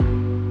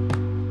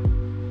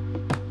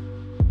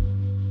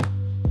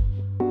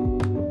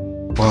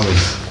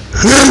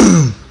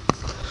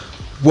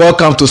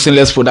Welcome to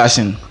Sinless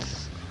Production,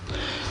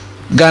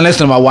 Ghana's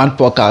 #1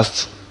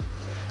 podcast,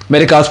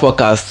 medical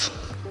podcast,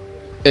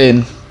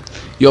 and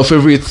your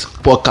favorite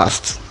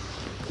podcast.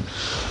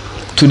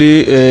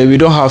 Today we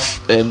don't have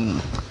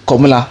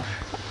Komla.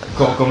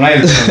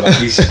 Komla is on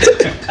vacation.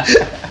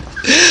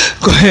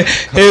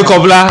 Hey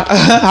Komla,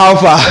 how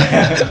far?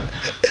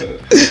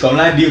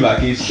 Komla did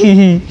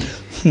vacation.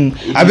 You're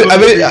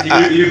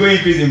going to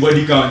increase in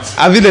body count.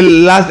 I mean the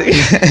last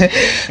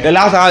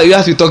time you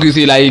have to talk, you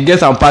say like you get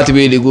some party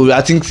where they go. I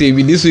think say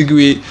with this week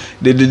we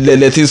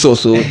the things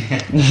also. You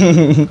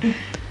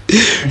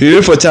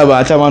wait for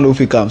Chaba no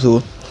fit come.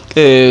 So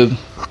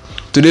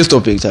today's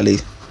topic,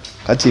 Charlie.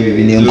 So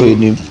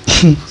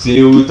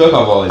we will talk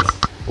about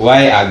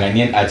why are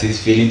Ghanaian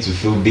artists failing to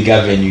fill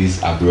bigger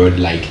venues abroad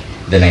like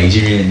the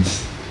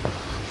Nigerians.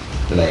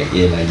 Like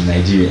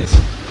Nigerians.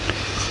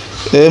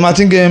 I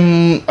think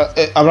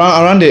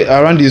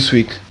around this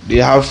week they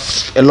have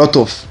a lot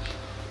of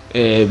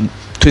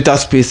Twitter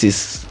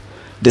spaces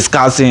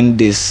discussing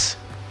this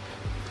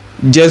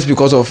just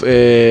because of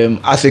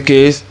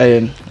Aseke's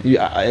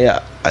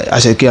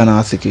Asake and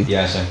Asake.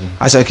 Yeah, Asake.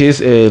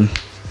 Asake's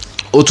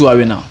O2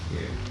 Arena.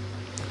 Yeah.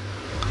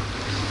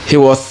 He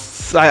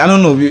was I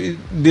don't know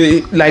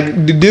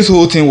this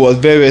whole thing was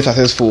very, very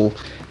successful.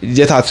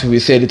 Just as we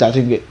said it, I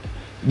think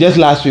just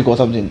last week or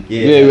something.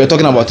 Yeah, we were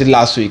talking about it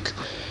last week.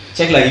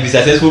 Check like if it's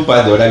successful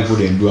part, the other people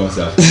didn't do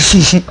themselves.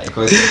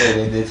 Because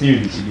the thing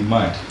will be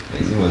mad. The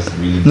thing was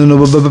really no,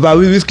 but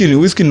whiskey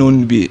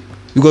don't be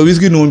because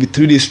whiskey don't be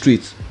 3 days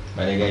straight.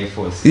 But the guy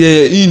forced.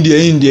 Yeah, India,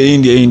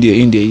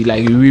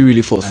 like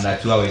really forced. And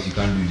at 2 hours you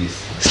can't do this.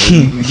 So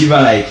you give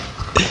her like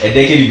a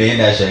decade in the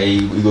industry,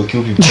 you go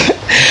kill people.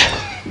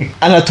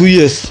 Under 2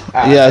 years.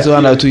 So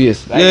under 2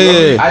 years. Like,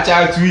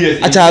 Actually 2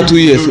 years. Actually 2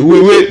 years.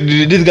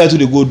 Wait, this guy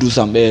to go do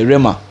some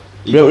Rema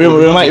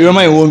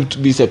it won't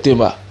be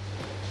September.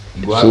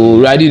 So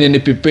ready then they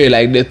prepare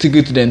like the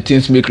ticket then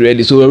things make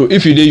ready. So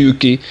if you do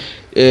UK,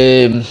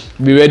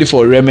 be ready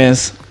for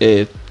Remen's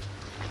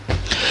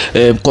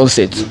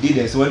concert. You did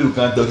this one you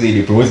can't talk to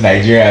they promote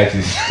Nigerian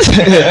artists.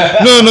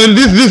 no,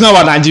 this is not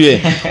about Nigeria.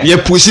 You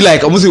push it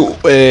like almost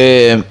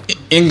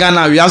in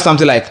Ghana we have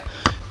something like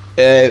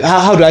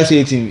how do I say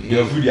it in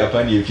your food your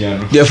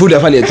piano. Your food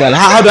piano.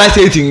 How do I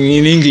say it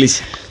in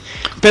English?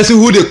 Person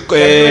who they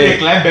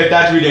climb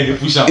better tree than they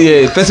push up.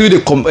 Yeah, person who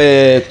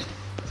they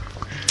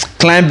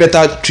climb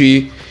better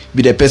tree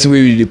be the person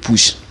where they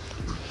push.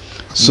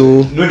 So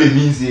no, they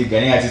mean say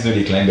Ghanaian artists know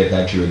they climb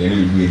better tree, they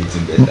don't do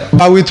anything better.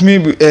 But with me,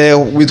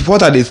 with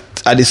what I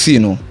see, you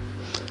know,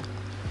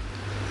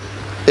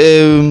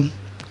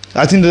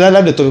 I think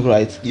that's the topic,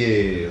 right?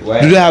 Yeah.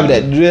 Why? Do they have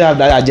that? Do they have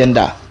that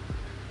agenda?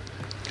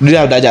 Do they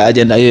have that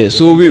agenda? Yeah.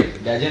 So the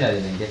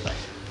agenda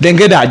then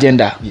get the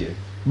agenda. Yeah.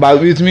 But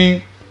with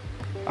me,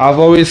 I've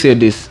always said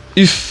this: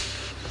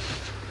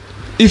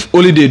 if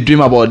only they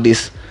dream about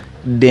this,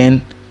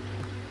 then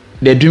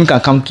the dream can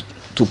come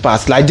to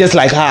pass. Like just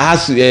like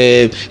has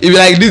if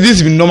like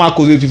this is normal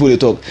cause people they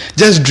talk.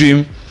 Just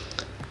dream,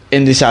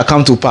 and they shall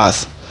come to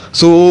pass.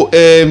 So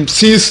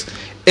since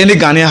any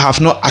Ghanaian have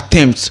not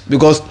attempts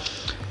because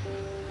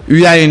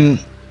we are in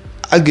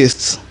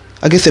August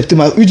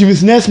September, which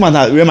is next month.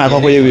 Where my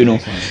papa you know.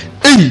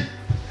 Hey,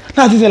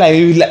 now this is like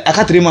I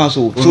got 3 months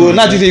so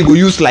now this you go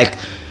use like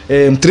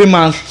 3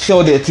 months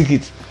sell the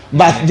ticket,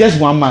 but just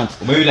 1 month.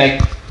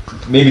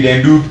 Maybe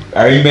they do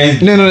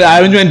arrangements. No, the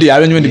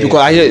arrangement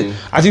because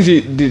I think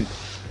the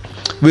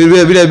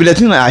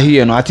thing I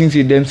hear, I think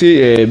them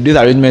say this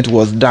arrangement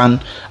was done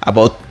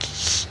about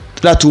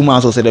 2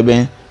 months or so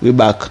way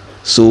back.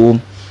 So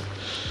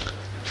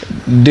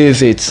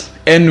this it,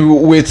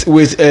 and with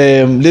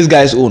this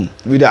guy's own,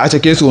 with the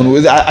Asake's own,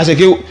 with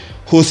Asake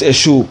host a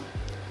show.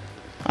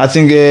 I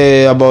think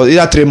about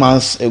either 3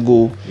 months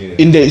ago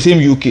in the same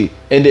UK,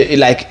 and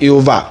like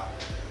over,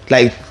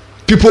 like.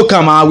 People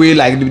come our way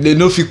like they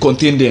don't feel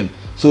contain them.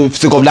 So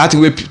think of that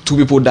way 2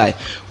 people die.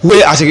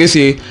 Where as I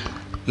say,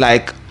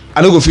 like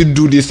I don't go fit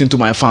do this thing to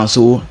my fans.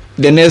 So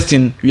the next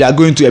thing we are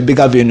going to a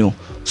bigger venue.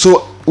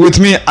 So with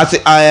me,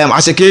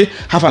 Asake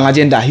have an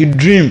agenda. He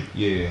dream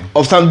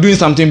of doing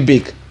something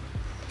big,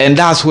 and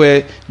that's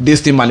where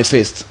this thing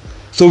manifests.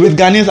 So with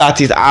Ghanaian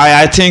artists,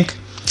 I think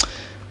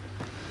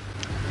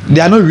they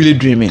are not really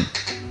dreaming.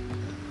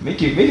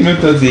 Make you not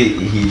thought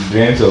he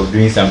dreamt of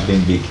doing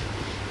something big.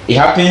 It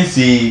happens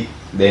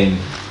then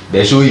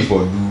the show he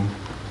for do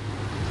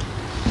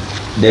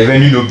the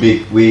venue no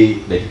big way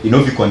like you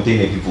know if you contain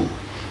the people.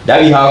 That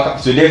be how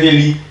so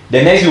definitely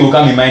the next thing will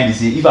come in mind is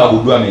say if I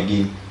go do them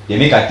again, they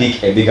make her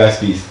take a bigger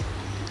space.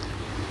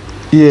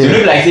 Yeah. So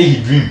not like say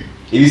he dream.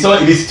 If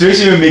the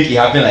situation will make it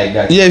happen like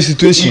that. Yeah,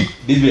 situation.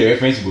 This be the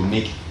reference you will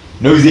make.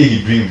 No say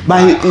he dream.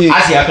 But as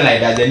it happen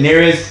like that, the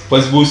nearest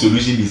possible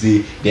solution is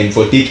say then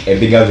for take a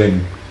bigger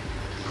venue.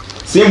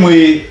 Same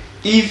way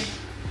if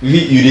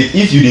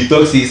you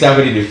talk say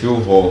somebody dey feel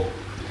hall,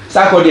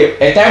 Saturday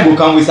a time will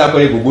come with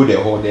Saturday go the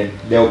hall, then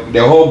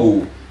the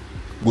hall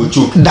go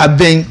choke. That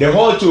bang. The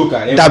whole choke.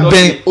 That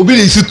bang. Obi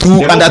is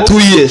under 2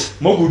 years.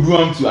 Mo could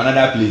do to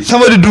another place.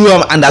 Somebody do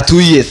under 2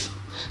 years.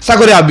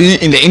 Sakode have been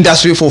in the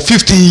industry for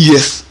 15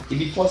 years. It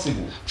be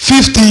possible.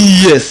 15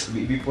 years.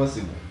 It be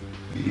possible.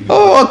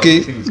 Oh,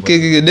 okay.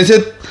 Okay. They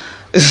said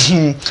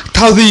 1,000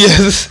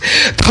 years.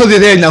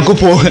 1,000 years in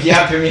Nyankopo.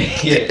 Yeah, for me.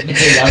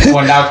 Yeah,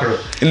 on that pro.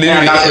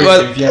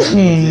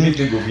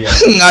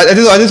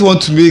 I just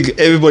want to make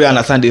everybody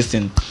understand this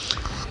thing.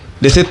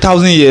 They say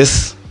 1,000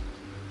 years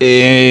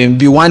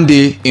be one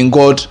day in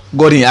God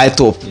in high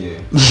top. Yeah.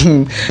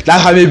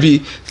 That's how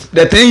maybe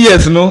the 10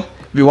 years, you know,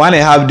 be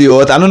 1.5 day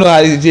or I don't know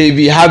how it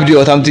be half day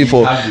or something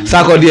for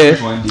Sakode there.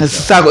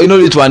 Sakode, you know,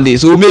 it's 1 day.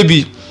 So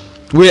maybe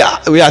we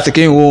are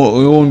taking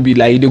we won't be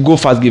like they go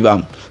fast give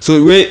them.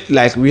 So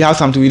we have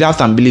something, we have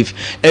some belief.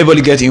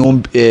 Everybody gets in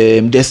own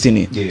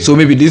destiny. Yeah. So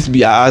maybe this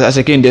be a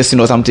second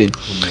destiny or something.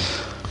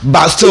 Mm-hmm.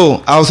 But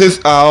still, I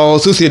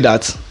also say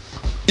that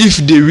if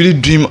they really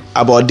dream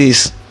about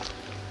this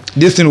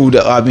thing would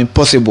have been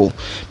possible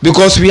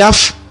because we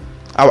have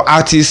our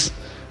artists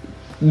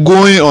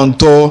going on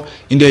tour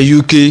in the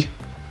UK,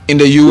 in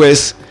the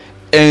US,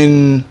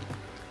 and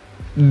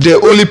the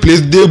only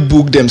place they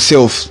book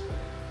themselves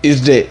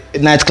is the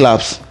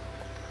nightclubs.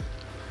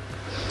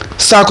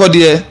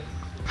 Sakode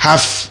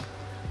have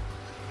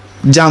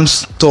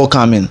Jams tour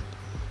coming,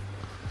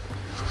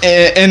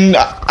 and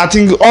I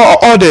think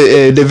all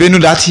the venue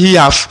that he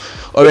have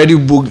already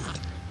booked,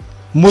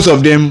 most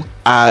of them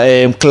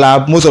are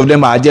club, most of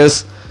them are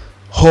just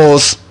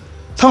halls.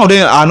 Some of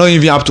them are not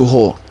even up to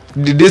hall.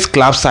 This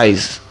club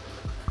size.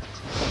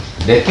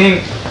 The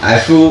thing I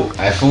feel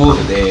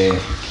the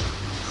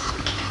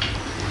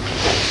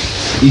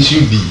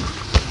issue be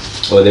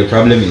or the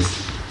problem is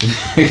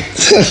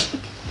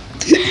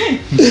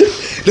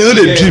they know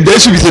the dream. They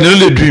should be saying they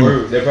know the dream.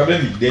 The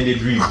problem is they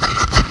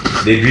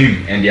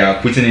dream and they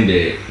are putting in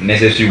the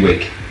necessary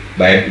work.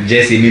 But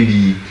just say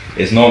maybe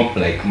it's not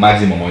like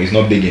maximum or it's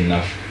not big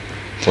enough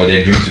for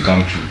the dream to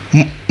come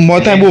true.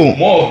 More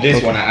of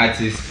this one are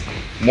artists,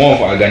 more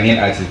of our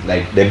Ghanaian artists,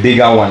 like the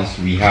bigger ones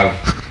we have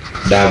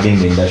that have been in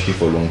the industry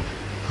for long.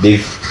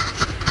 They've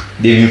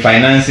been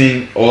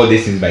financing all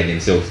these things by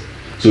themselves.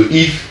 So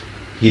if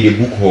he the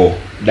book hall,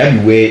 that be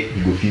where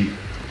he go feel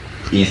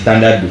in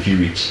standard go feel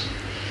rich.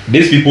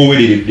 These people where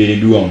they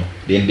do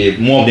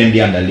then more of them they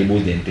under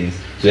labels than things.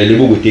 So the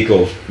label will take care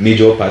of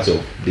major parts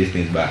of these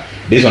things. But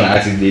this one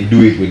artists they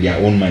do it with their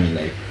own money,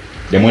 like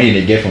the money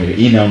they get from the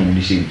in and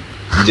the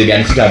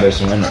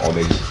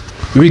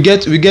we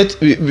get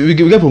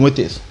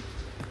promoters.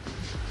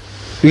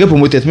 We get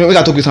promoters. Maybe we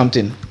can talk with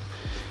something.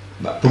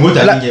 But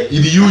promoter, like,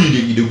 if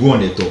you go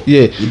on the top.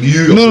 Yeah. If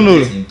you no.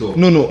 It's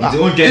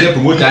only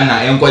promoter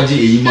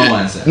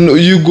and no,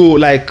 you go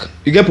like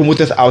you get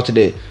promoters out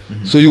there,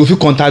 so you will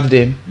contact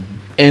them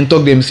and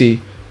talk them say,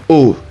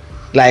 oh,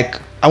 like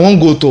I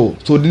won't go to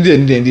so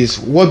this.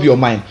 What be your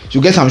mind?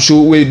 You get some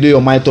show where they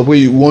your mind top where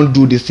you won't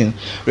do this thing.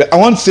 I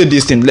want to say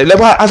this thing. Like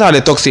as I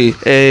talk say,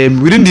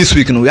 within this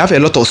week, we have a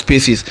lot of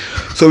spaces.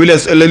 So we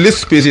let's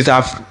spaces.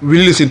 I've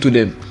really listened to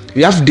them.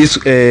 We have this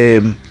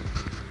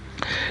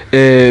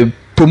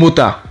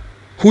promoter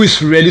who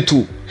is ready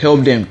to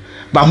help them.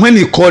 But when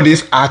he call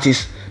this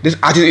artist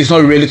is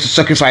not ready to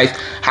sacrifice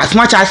as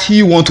much as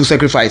he want to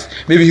sacrifice.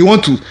 Maybe he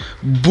want to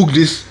book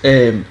this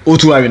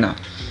O2 Arena.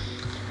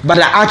 But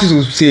the artist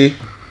will say,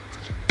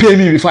 pay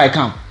me before I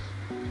come.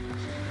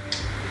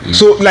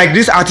 So like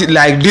this artist,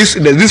 like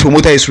this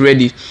promoter is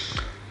ready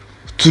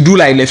to do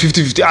like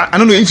 50-50. I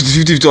don't know if it's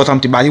 50-50 or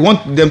something, but he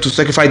want them to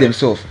sacrifice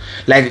themselves.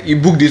 Like he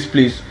book this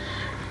place,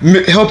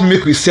 help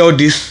make we sell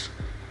this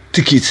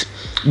ticket.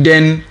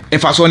 Then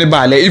if I saw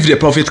anybody, like if the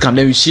profits come,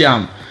 then we share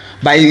them.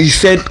 But he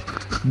said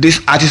these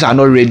artists are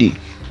not ready.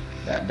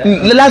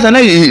 Last time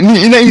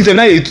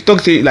he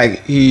talk say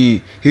like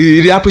he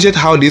really appreciate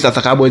how this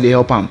Asaka boys they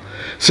help him.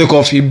 So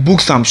cause he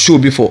booked some show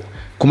before.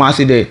 Come and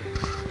say there.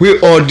 We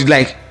all did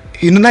like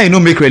now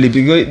make really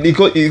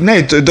because now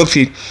he talk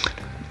say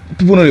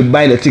people know they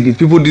buy the tickets.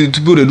 People they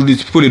do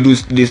this. People they do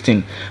this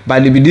thing.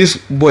 But they be these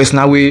boys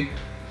now way.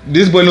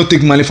 This boy no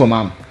take money from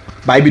him.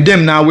 But it be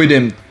them now way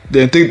them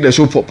they take the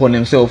show for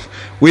themselves.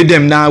 With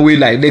them now way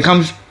like they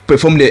come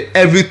perform the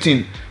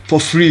everything for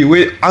free.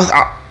 Way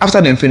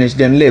after them finish,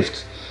 them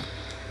left.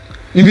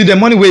 If the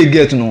money where you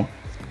get, the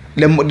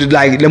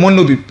money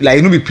no be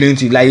like no be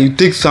plenty. Like you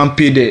take some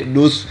pay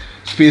those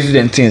spaces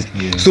and things.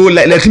 Yeah. So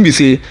like let him be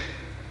say,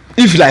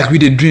 if like we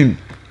the dream,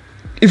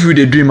 if we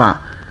the dreamer,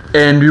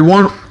 and we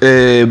want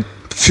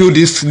fill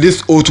this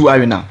O2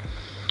 Arena,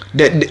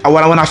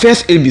 when I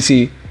first aim be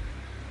say,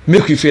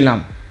 make we feel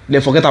them. They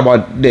forget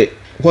about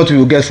what we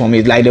will get from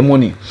it, like the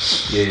money.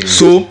 Yeah.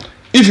 So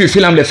if you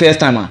feel them the first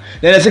time,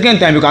 then the second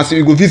time you can see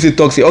you go visit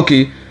talk say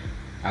okay,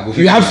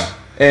 you have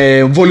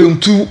volume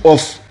 2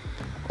 of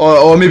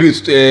or maybe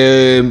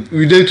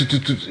we did to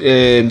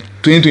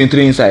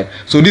 2023 inside.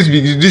 So this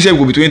year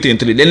will be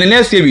 2023. Then the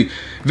next year be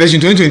version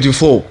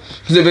 2024.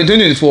 So the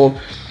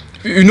 2024,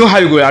 you know how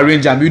you go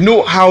arrange them. You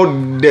know how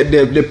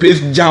the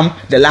place jam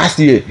the last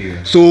year.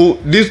 Yeah. So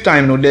this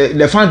time,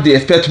 the fans they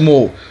expect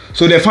more.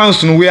 So the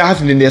fans no we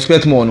has been they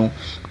expect more no.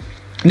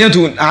 Then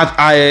to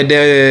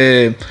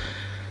I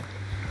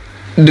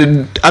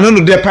don't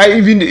know the price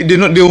even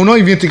they will not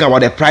even think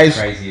about the price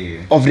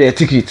of their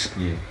ticket.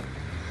 Yeah.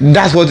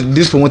 That's what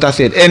this promoter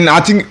said, and I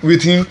think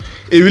with him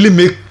it really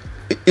make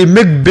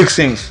big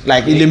sense.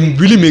 Like it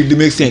really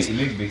make sense. It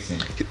makes big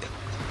sense.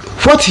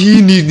 What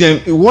he needs them,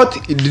 what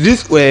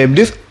this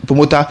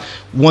promoter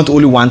want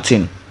only one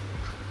thing.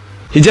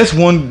 He just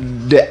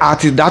want the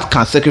artist that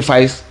can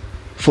sacrifice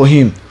for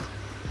him.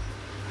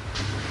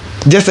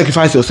 Just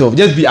sacrifice yourself.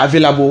 Just be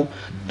available,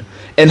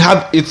 and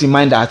have it in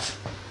mind that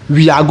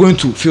we are going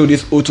to fill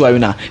this O2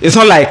 arena. It's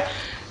not like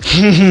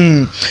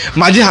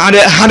imagine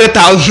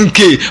 100,000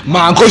 K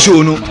man go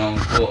show no.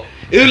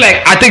 It's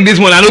like I take this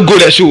money, I don't go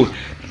the show.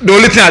 The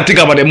only thing I think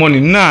about the money,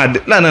 nah.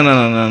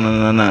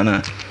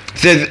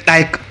 Says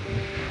like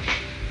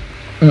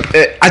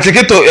I take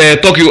it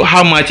to talk you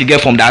how much you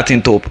get from that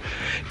thing top.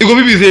 It go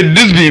people say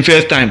this being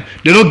first time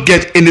they don't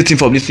get anything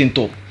from this thing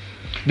top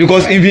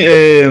because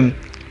even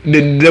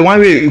the one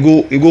way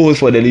you go host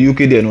for the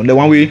UK there no the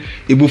one way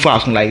you go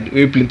fast like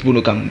way people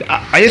no come.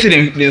 I just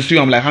say they sue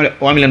I'm like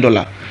 $1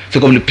 million. So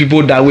come the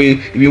people that way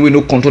even we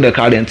no control the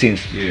crowd and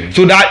things. Yeah.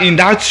 So that in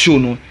that show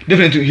no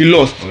definitely he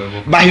lost.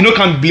 But he no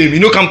can blame, he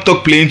no can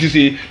talk plain to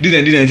say this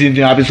and thing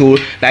happen so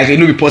like it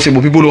no be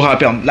possible people don't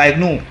happy. I'm like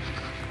no.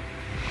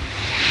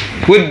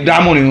 With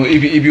that money,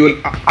 if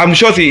you, I'm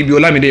sure say if you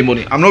allow me the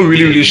money, I'm not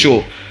really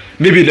sure.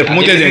 Maybe the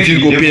promoters and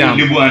things go pay him.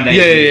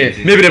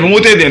 Yeah. Maybe the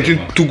promoters and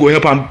things to go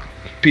help him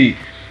pay.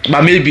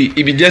 But maybe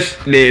if it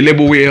just the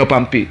label will help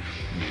him pay.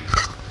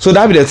 So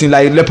that be the thing.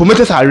 Like the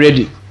promoters are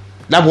ready.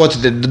 That's what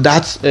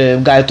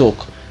that guy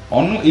talk.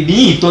 Oh no, if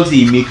he talks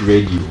he make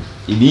ready.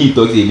 If he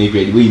talks he make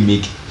ready, where he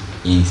make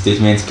in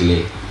statements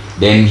clear,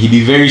 then he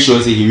be very sure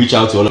say he reach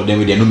out to all of them.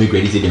 When they no make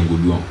ready, say them go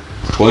do.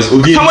 Because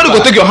somebody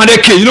go take your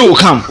 100K, you know will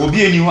come.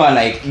 Obi anyhow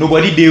like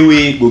nobody they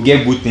way go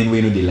get good thing where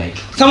you know they like.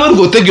 Somebody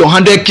go take your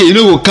 100K, you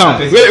know will come.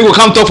 Where you will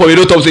come talk for you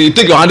don't talk say you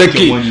take your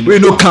 100K, where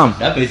you no come.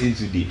 That person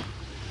today.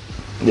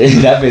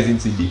 That person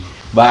today.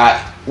 But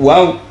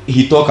while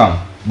he talk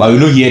but you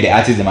know hear the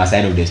artist them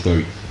side of the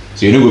story.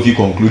 So you know if you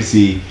conclude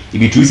say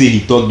if you true say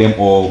he talk them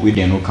or we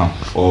they no come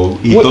or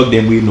he talk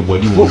them where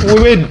nobody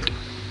will. Wait.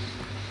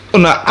 Oh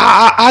no,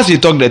 as he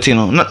talk that thing,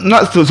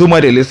 not so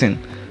much they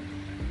listen.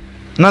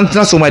 Not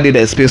somebody that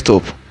is spaced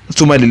up.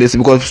 Somebody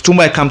listen because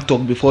somebody come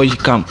talk before he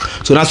come.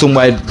 So not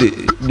somebody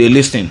they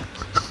listen.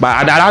 But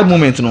at that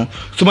moment,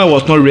 somebody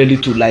was not ready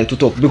to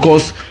talk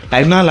because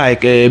like now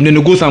then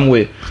you go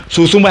somewhere.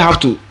 So somebody have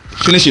to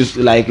finish his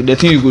like the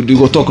thing you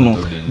go talk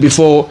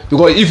before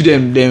because if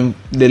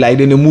they like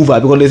then they move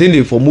out because they think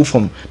they for move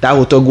from that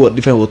hotel go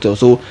different hotel.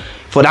 So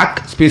for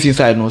that space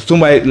inside,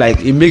 somebody like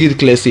he make it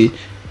clear say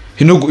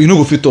he no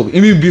go fit talk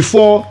even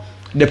before.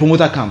 The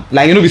promoter come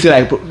like you know we say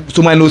like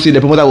somebody know say the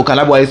promoter will come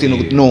that boy say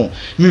no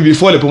maybe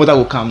before the promoter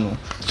will come no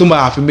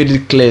somebody have made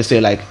it clear say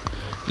like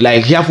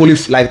he have only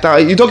like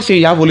you talk say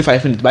you have only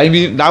 5 minutes but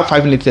even that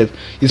 5 minutes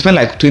you spend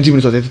like 20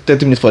 minutes or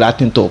 30 minutes for that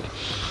thing talk.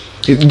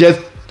 It's just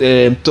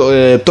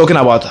talking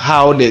about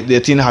how the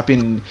thing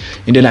happened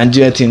in the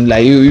Nigerian thing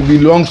like it be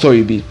long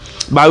story be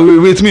but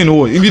with me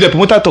no if the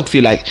promoter talk say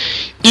like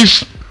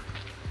if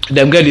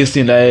them get this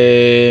thing like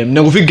they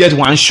go fit get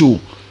one show.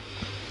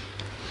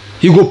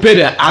 He go pay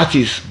the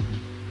artist.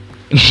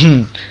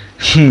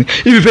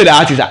 If you pay the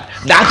artist,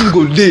 the artist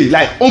go dey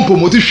like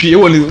unpromoted fee.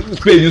 When you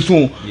pay this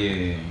one,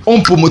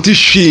 unpromoted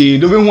fee.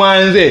 The way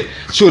one say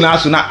show now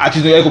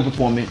artist no go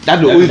perform it. That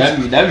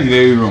be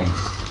very wrong.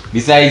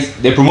 Besides,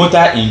 the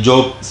promoter in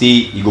job say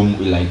he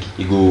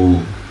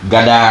go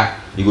gather,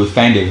 he go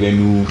find the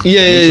venue.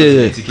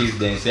 Yeah. Tickets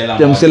then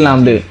sell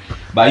them there.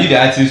 But you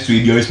the artist to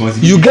your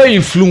responsibility. You get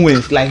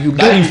influence, like you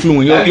get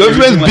influence. Your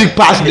influence big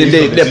past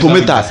the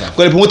promoter. Because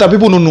the promoter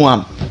people don't know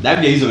him. That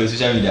be the use of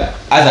social media.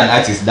 As an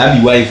artist, that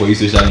be why for you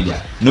social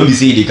media. No be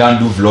say they can't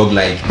do vlog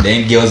like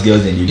then girls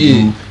then they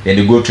do then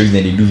they go tricks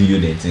then they do video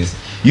then things.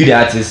 You the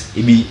artist,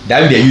 it be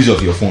that be the use of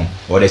your phone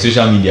or the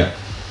social media.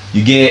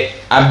 You get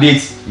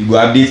updates, you go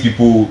update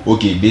people,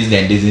 okay, this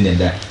and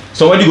that.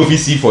 Somebody go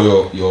see for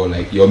your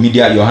like your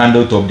media, your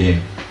handle top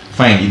them.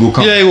 Fine, you go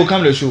come. Yeah, you go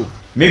come the show.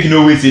 Make you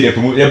know wait say the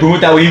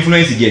promoter will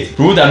influence you get.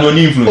 Promoter no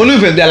influence. Only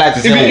if they like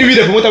if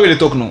the promoter will they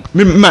talk no.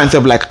 Me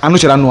myself like I know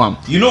should I know him.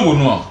 You know go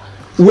know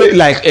him. Wait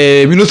like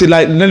you know say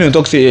like then you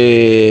talk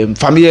say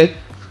family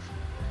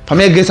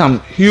get some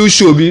huge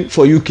show be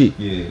for UK.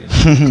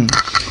 Yeah.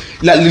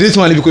 Like this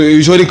one because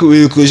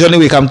usually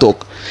we come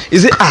talk.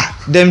 Is it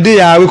them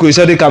day we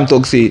usually come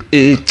talk say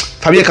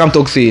family come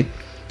talk say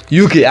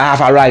UK I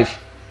have arrived.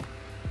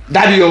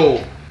 That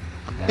yo.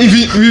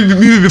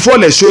 If before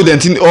the show then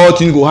all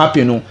things go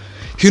happen no.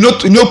 He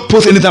not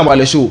post anything about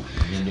the show.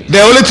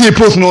 The only thing he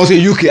post no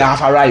say UK I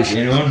have arrived.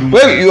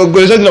 Well you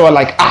go talking about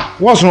like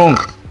what's wrong?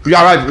 You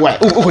arrived why?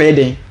 Okay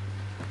then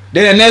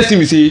the next thing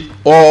we say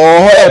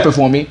or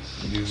perform me.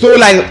 So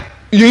like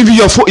your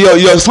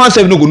fans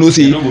have no go no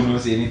say. No go no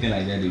say anything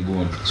like that they go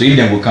on. So if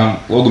them go come,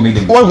 what go make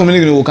them? What go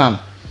make them go come?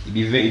 It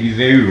be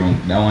very wrong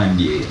that one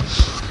there.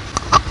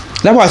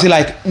 That's why I say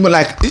like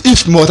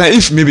if more time,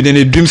 if maybe then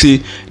they dream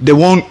say they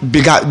want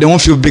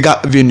feel bigger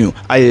venue,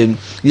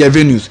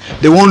 venues.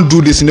 They won't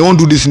do this and they won't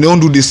do this and they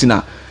won't do this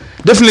now.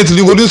 Definitely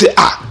you go do say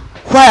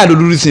why I don't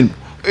do this thing?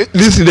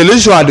 Listen, the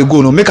let's show how they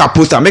go no, make a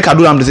poster, make a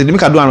do am this,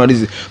 make a do am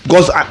this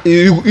because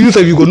you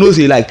say you go know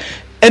say like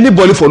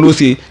anybody for no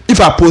say if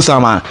I post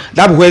am man,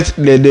 that where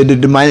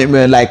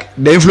the like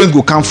the influence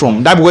will come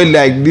from. That where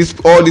like this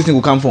all this thing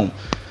will come from.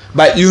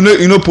 But you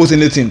know post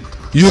anything.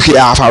 UK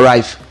have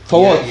arrived.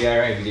 For what? Yeah,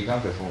 right. They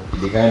can't perform.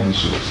 They can't do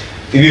so.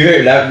 If you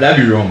very that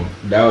be wrong.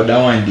 That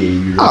one day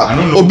you wrong. I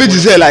don't know. Obi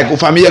say like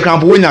family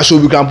cramp when you show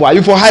be cramp. Are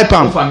you for hype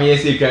am? Family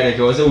say cry like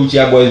was say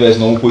Uchiha boys verse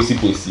no post.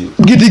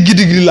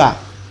 Gidi la.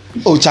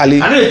 Oh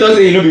Charlie. I know you talk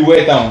say you no be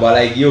well down, but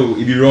like yo,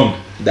 it be wrong.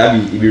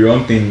 It be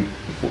wrong thing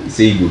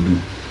say you go do.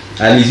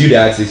 At least you the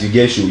artist, you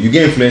get show, you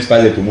get influenced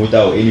by the promoter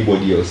or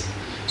anybody else.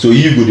 So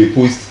you go the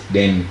post,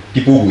 then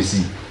people will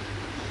see.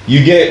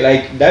 You get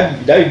like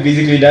that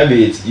basically that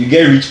be it. You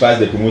get rich past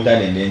the promoter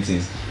and then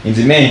things.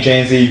 Into men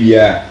trying to say we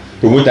are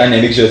promoter and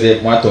make sure say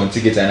 1 ton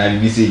tickets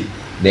and BBC.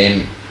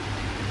 Then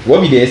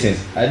what be the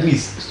essence? At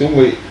least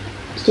Stoneway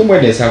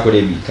the circle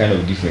they be kind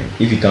of different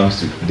if it comes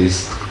to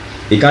this.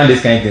 It can't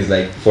this kind of things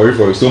like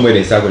for Stoneway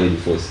the circle they be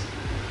first.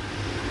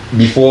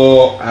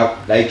 Before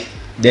like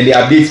then they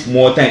update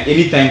more time.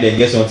 Anytime they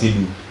get something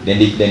do, then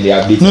they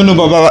update. No,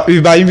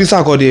 but in this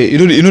circle they you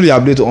know they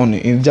update on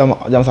in Jam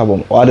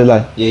album or other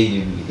line.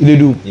 Yeah, they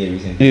do. Yeah,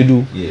 recently. They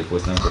do. Yeah, for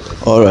some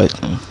purpose. All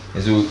right.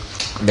 And so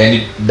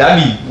then that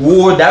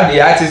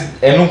the artist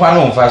and no one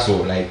on fast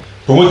so like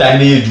promote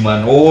and they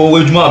man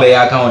we do be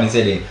account and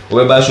say then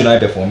whoever should I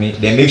perform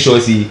it then make sure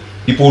see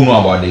people know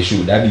about the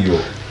show. That be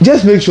your.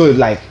 Just make sure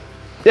like.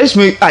 Just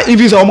make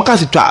if it's almost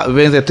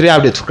when the 3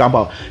 updates to come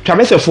out,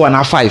 try say 4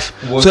 and 5.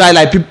 So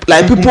like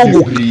people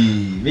go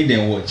make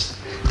them watch.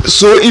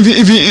 So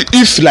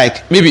if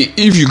like maybe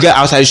if you get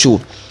outside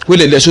show where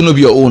the show no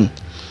be your own,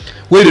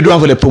 where they do one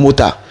for the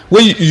promoter,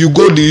 where you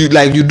go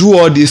you do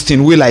all these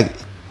things where like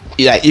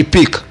a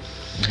pick.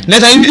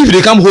 Next time if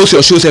they come host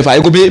your show self,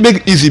 it go be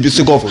make easy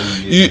because of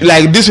you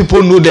like these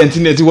people know the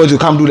thing what you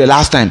come do the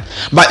last time.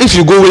 But if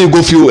you go where you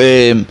go feel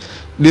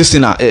this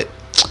thing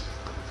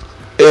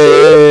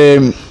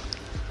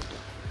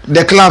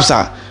the clubs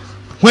are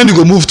when you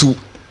go move to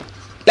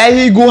like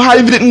you go have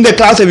in the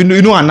class you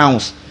know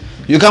announce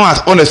you come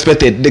as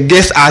unexpected the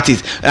guest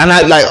artist and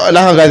like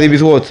that guys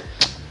is what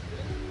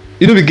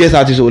you know be guest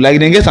artist so like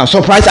then get some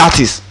surprise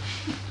artist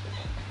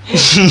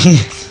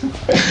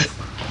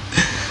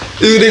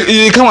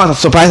you come as a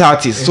surprise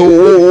artist so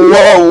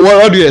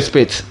what do you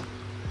expect?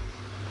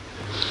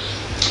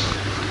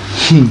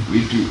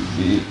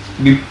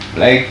 we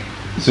like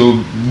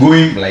so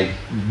going like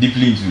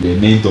deeply into the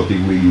main topic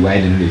where you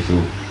widen the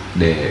feel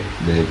the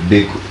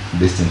big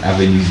distant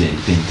avenues and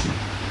things.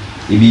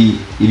 It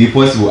be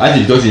possible as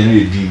a just in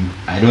a dream.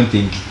 I don't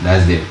think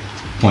that's the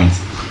point.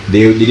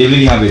 They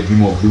definitely have a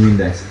dream of doing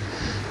that,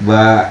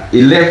 but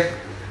it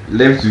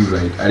left to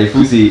like I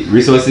feel say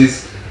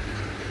resources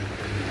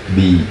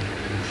be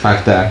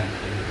factor.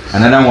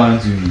 Another one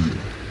to be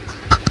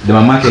the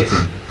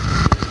marketing.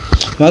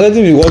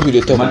 Marketing we work with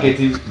the top.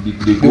 Marketing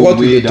they go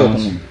way down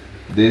to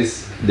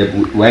this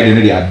why they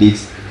know the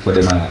updates for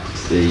them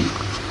say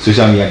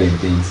social media them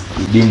things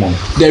they more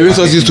the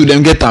resources to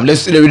them get them the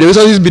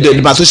resources be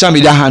the social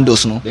media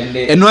handles no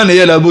and one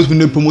year about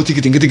we promote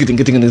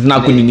getting is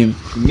not name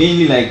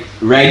mainly like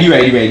ready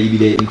be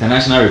the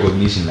international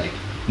recognition like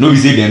no be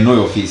say they know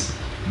your face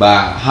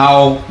but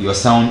how your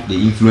sound they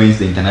influence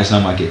the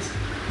international market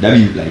that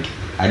be like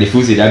I dey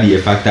feel say that be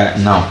a factor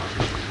now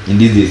in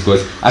these days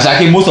because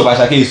Asake most of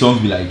Asake songs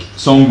be like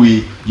song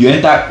way you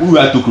enter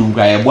Ura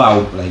Tokruka wow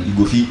like you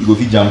go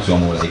fit jam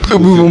somewhere like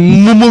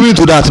moving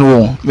to that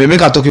no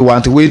make I talk you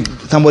one thing where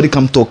somebody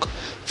come talk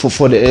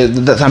for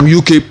the some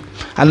UK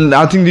and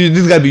I think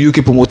this guy be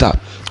UK promoter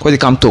because he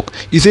come talk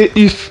he say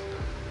if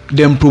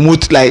them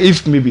promote like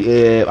if maybe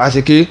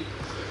Asake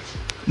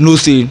no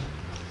say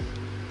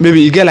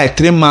maybe you get like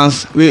 3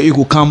 months where you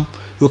go come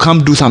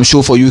do some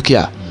show for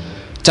UK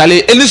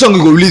Charlie any song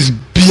you go release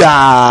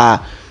bia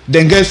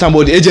then get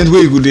somebody agent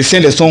where you go they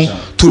send a song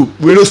to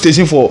radio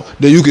station for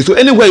the UK so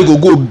anywhere you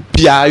go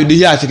bia you dey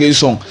hear Asake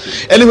song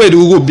anywhere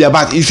you go bia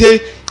but he say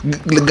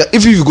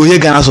if you go hear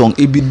Ghana song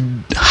it be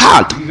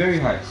hard. It be very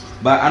hard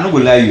but I no go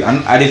lie you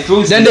and I dey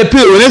feel then they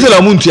pay when they say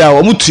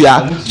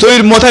omutua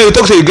so more time you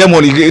talk say you get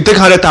money you take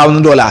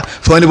 $100,000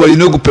 for anybody you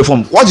no go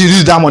perform what you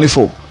use that money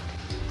for?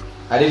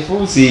 I dey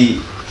feel say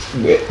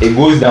it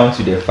goes down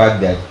to the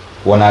fact that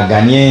when our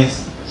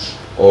Ghanaians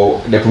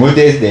or the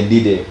promoters then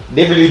did it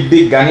definitely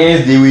big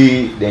Ghanaians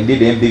then did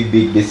them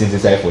big distance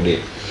inside for them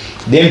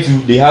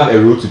too they have a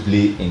role to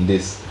play in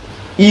this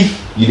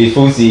if you dey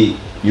feel say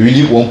you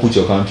really won't put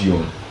your country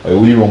on or you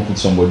really won't put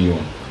somebody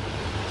on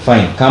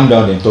fine calm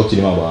down and talk to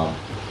them about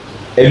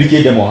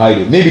educate them on how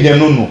they maybe they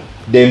don't know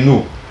they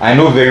know I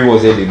know very well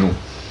say they know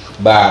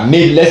but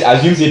maybe let's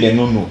assume say they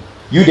don't know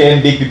you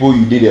then big people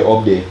you did it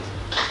up there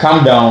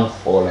calm down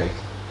or like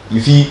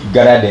if you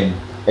gather them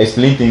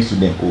explain things to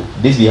them oh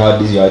this be how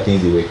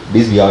things they work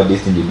this be how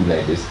this thing they do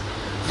like this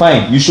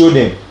fine, you show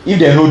them. If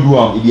they no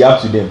do it be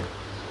up to them.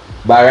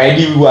 But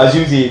already we will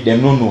assume say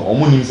them no know.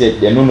 Omo said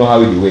they don't know how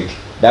they work.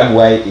 That's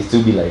why it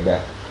still be like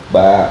that.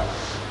 But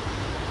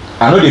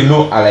I know they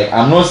know.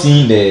 I'm not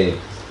seeing the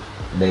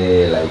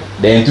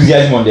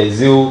enthusiasm or the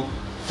zeal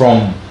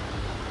from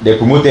the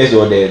promoters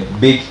or the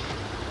big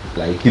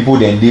people.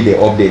 Then did the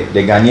update.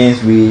 The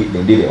Ghanaians way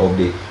then did the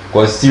update.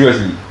 Because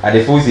seriously, at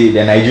the first say the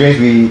Nigerians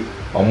way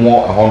are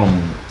more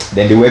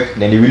then they work.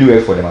 Then they really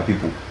work for them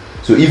people.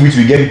 So if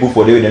we get people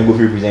for there, then go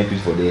represent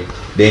people for there.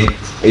 Then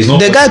it's not.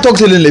 The guy talks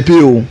to the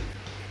pay.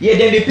 Yeah,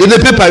 then they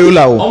pay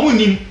Payola.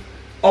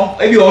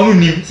 Maybe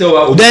on him.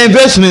 So the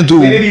investment too.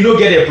 Maybe you don't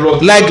get a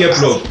plug.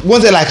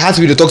 Once they has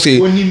to be the talk say.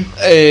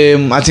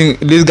 I think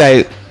this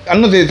guy. I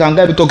know the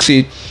guy be talk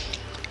say.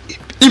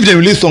 If they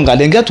release song,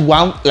 then get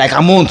one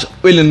a month.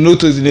 Well, they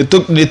notice they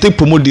take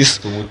promote this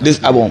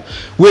album.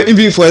 Where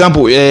if for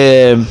example,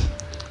 the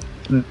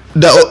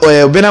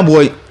Burna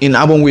Boy in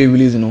album we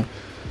release,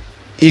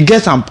 he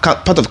gets some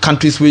part of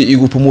countries where he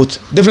go promote.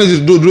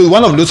 Definitely,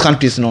 one of those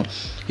countries,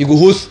 he go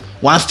host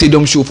one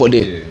stadium show for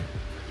them. Yeah.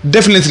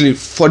 Definitely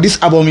for this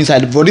album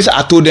inside, for this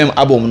I Told Them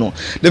album,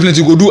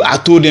 definitely go do I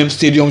Told Them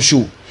stadium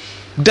show.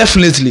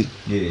 Definitely.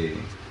 Yeah.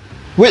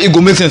 Where he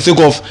go make sense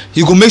of,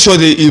 he go make sure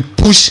that he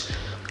push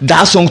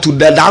that song to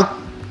that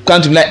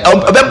country. Like that's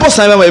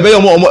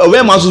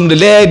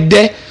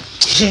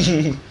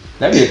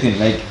the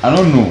thing. I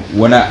don't know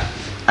when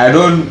I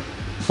don't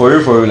for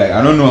real.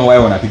 I don't know why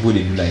when people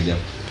they do like them.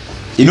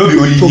 It no be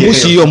only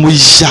promotion.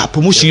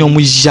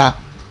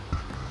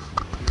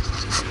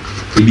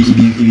 It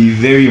be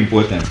very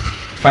important.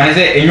 Finance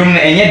and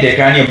the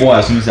can boy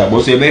as soon as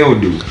I say be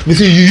odo. Me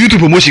see you YouTube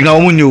promotion na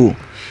omo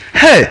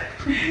hey.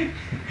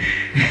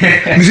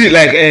 Me see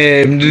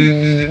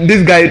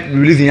this guy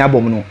releasing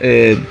album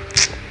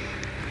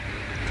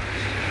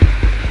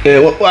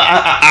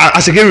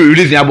as a game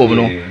releasing album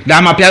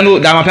that my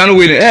piano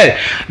winning hey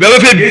we go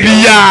pay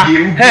bia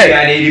hey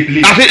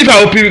I think if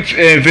I open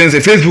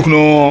Facebook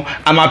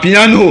I'm a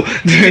piano I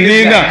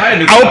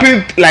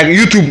open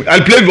YouTube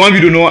I'll play one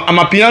video I'm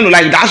a piano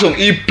that song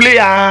he play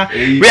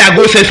where I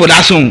go search for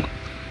that song.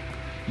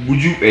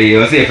 Would you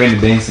you say a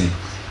friend Benson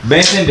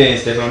then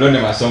Stefan don't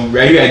know my song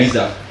where you are this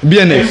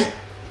BNF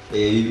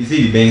you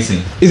say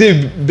Benson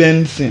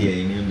Benson yeah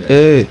you name that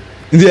hey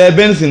the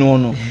Benson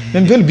no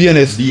then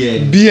BNS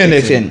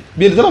BNSN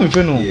tell me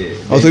friend no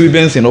also be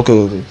Benson okay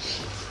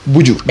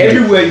Buju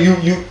everywhere you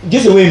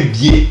just away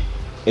mbie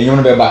and you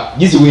know back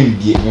just away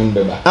mbie you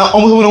know back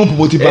almost we don't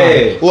promote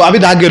it oh I be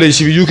that girl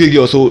she be UK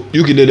girl so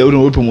UK they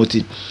don't promote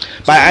it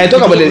but I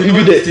talk about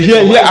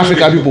here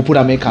African people put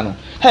America no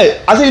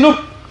hey I say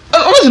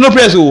honestly no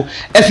press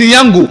ẹ̀sìn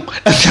yango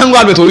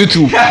advert on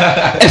YouTube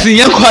ẹ̀sìn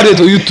yango advert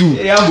on YouTube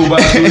yango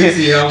ba so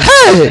ẹ̀sìn yango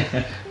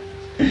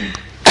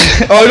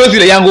oh you don't see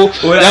the yango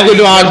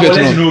don't advert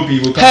no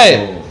hey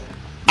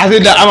I say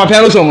that I'm a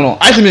piano song no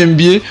I see me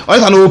MBA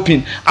once I no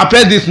open I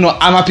press this no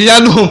I'm a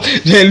piano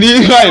then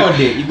leave right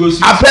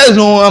I press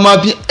no I'm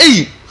a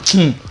hey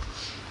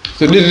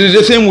so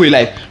the same way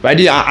right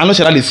there I'm not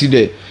sure that they see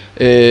the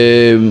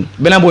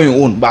Burna Boy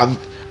own but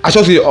I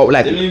should say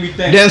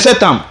then set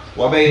time.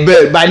 But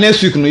by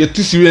next week, you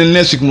see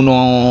next week, you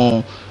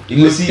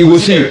will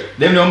see.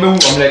 Then I'm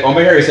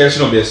very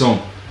reception of their song.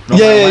 Yeah.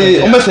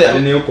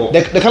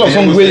 The kind of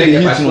song where they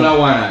hit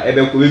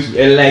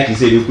like you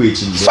said, you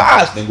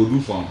fast. Then go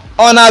do fun.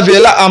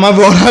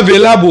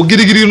 Unavailable.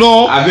 Giddy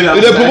no.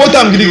 They promote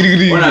them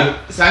giddy.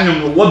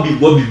 What be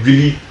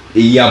really a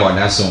year about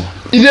that song?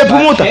 He the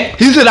promoter.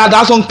 He said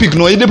that song pick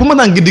no. He the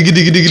promoter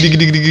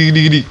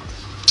giddy.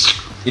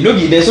 You know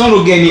the song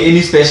don't get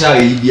any special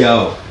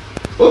idea.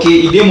 Okay,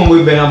 if they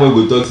moment Burna Boy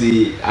go talk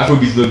say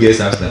Afrobeat no get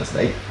substance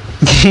like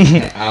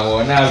I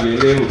wanna be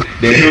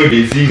they know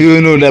they see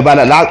you know that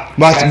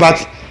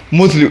but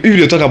mostly if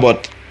you talk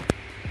about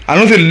I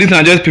don't say this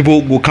Nigerian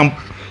people they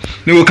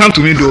will come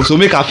to me though so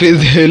make a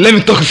face let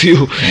me talk to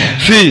you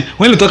see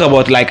when you talk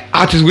about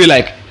artists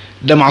way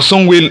them a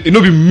song will it no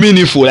be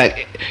meaningful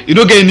you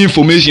don't get any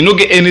information you don't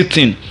get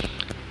anything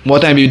more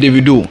time they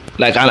will do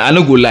I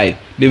no go lie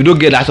they don't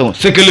get that song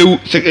Sekele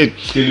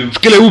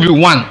will be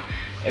one.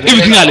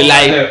 Everything I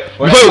lie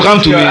before you come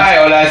to me.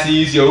 All I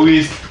see is your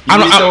waist.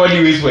 I'm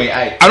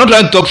not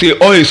trying to talk say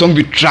all his songs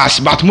be trash,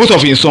 but most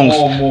of his songs,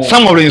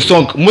 some of his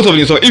songs, most of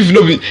his songs, if you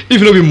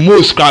no be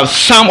most crowd,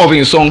 some of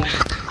his songs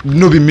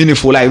no be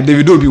meaningful.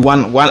 David will be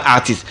one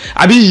artist.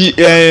 I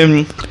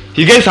mean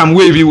he gets some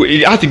way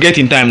he has to get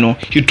in time no.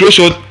 He throw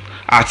short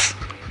at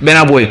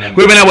Burna Boy.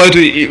 Where Burna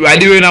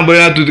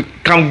Boy to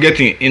come get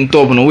in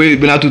top no. Where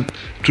Burna to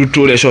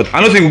throw the shot.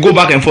 I don't think we go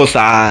back and forth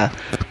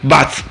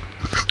but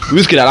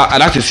Whiskey I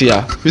like to see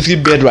her. Whiskey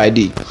bed right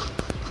there.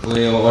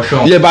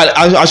 Yeah, but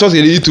I should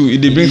say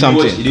they bring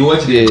something.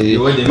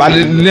 But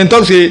then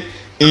talk say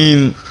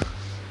in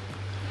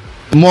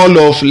more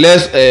love,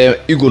 less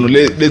ego.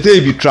 They say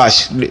it be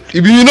trash. If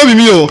you know be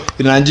me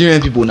the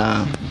Nigerian people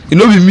now. You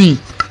know be me.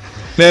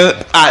 Then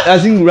I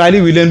think Riley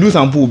will then do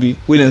some pool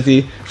we then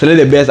say select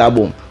the best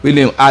album.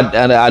 William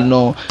add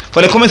no.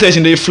 For the comment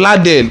section, they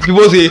flooded.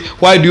 People say,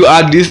 why do you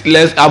add this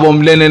less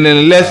album?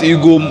 Less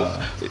ego,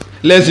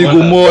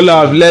 more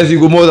love, less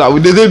ego, more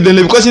love. They say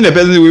they question the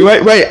person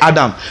why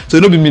Adam. So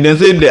no be me. They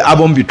say the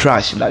album be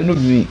trash. Like no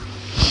be me.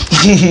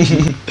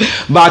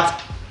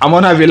 But I'm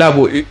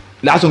unavailable.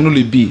 That song no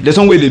be. The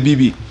song where the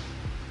BB.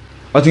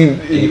 I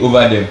think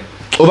over them.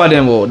 Over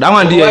them, oh. That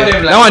one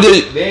there. That one there.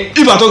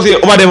 If I talk say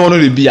over them or no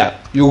the beer,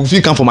 you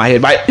feel come from my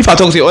head. But if I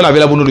talk say all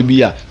available no the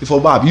beer, if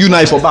for bab, you know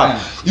if for bab.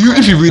 You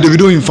if you read the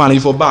video in fan,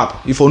 if for bab,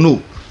 if for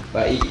no.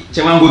 But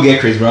Chairman go get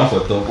Chris Brown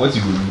for top. What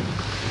you go do?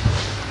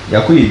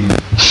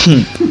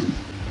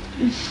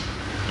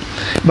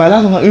 But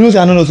that's one, you know say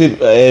I don't know say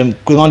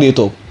Chris Brown dey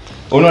top.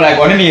 Oh no, like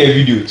on any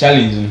video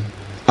challenge.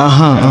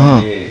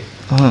 Yeah.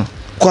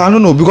 Cause I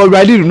don't know because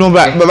I didn't know,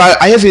 but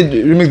I hear say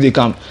remix they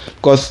come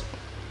because.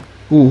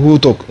 Who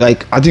talk?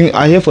 Like I think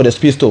I hear for the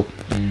space talk.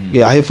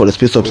 Yeah, I hear for the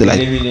space talk. Okay, like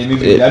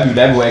maybe that be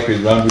why Chris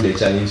Brown do the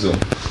challenge song.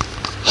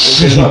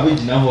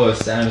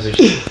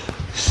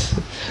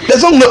 The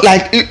song look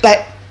like you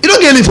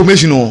don't get any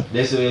information, no.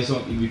 That's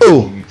song.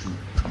 True.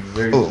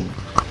 Very true.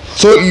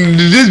 So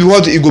this is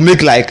what it go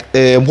make like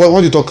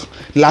what you talk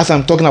last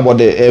time talking about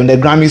the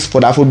Grammys for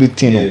the Afrobeat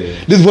thing. Yeah.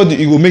 This is what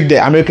it go make the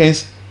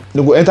Americans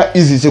they go enter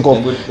easy. They go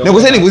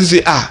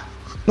say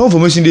no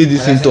information dey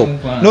this thing talk.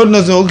 No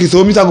okay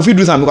so me I go fit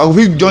do something. I go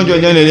fit join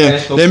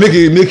then make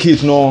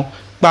it no.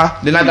 Pa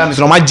the night time is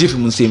no my jeff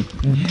from same.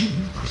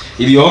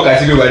 If you want to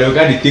see everybody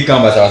okay they take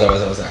am basa.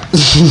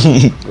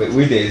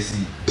 Wait there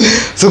see.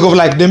 So go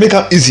like they make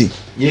am easy.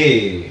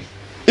 Yeah.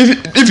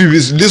 If you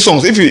these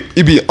songs if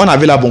it be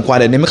unavailable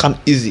then they make am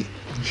easy.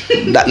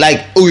 That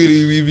like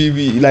we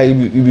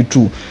be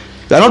true.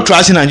 We are not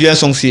trashing Nigerian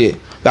songs here.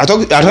 We are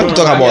talking to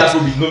talk about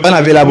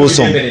unavailable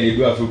song.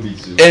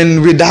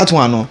 And with that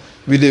one no.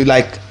 We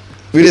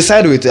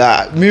decide with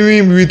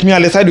me I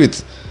decide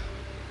with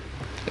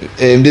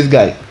this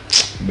guy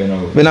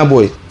Bena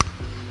boy.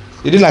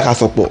 He did like a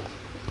support.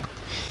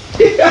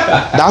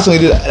 That's what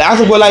he did. That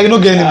support like you know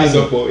get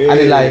anything. And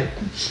they like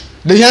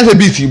they just a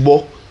beat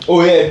ball.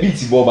 Oh yeah,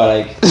 beat ball but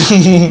like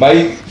but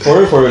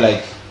for real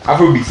like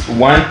Afrobeats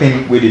one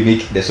thing where they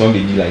make the song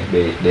they do like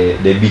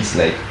the beats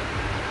like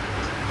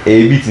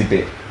a beat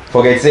in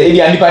forget say if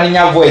you are depending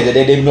your voice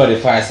they know the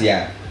fans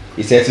here.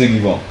 It's set to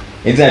give on.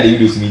 Inside the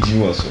videos me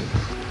you also.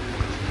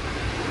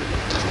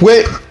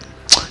 Wait,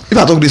 if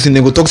I talk this thing, they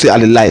go talk say I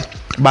lie.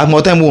 But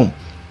more time won't.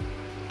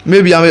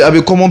 Maybe I'm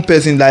a common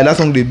person like that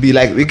song they be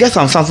like we get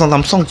some songs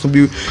to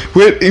be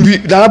well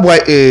if that boy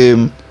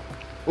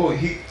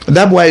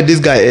that boy this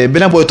guy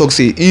Bena boy talk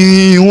say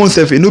he won't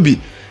self it no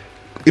be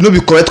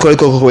correct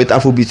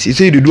Afrobeat. He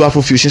say you do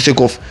Afrofusion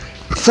sake of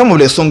some of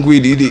the song we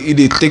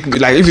they take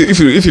like if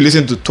you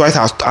listen to twice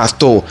as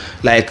tall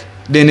like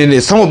then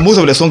most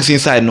of the songs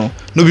inside no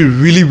be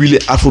really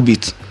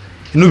Afrobeat.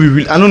 No be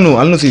real. I don't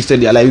know say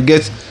steady like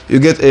you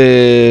get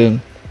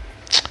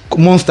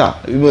Monster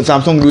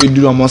some song we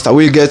do on Monster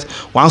where you get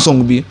one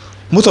song be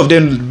most of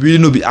them really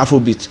no be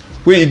Afrobeat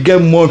where you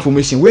get more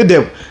information where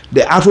the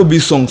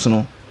Afrobeat songs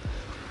no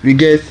we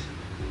get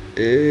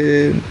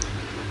you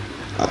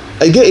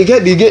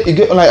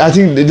get like I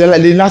think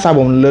the last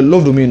album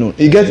Love Domino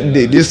you get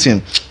this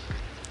thing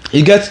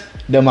you get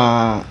them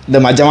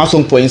Jama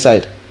song for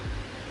inside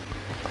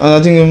and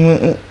I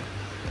think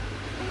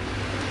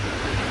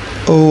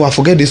I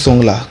forget this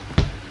song lah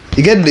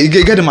you get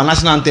the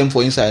national anthem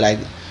for inside like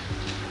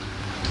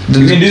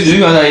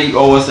this like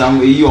or some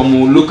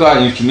local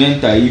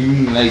instrumental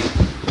even like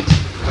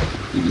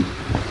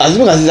as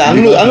long as I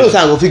know say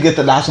I go fit get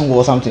that song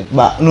or something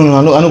but no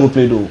I no go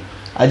play though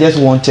I just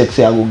want check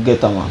say I go get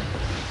that one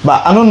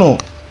but I don't know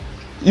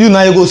you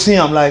now you go see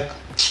I'm like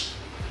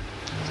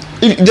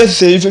if just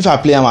say if I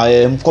play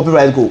am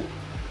copyright go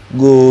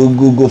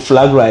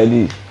flag right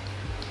ebe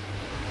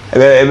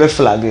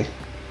flag it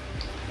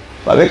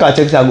but make I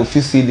check say I go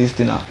fit see this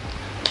thing now.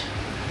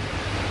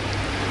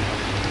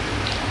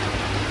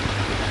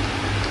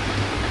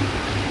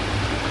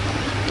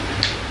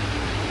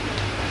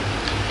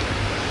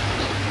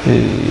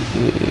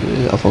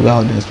 I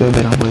forgot how to spell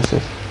Bena boy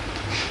self.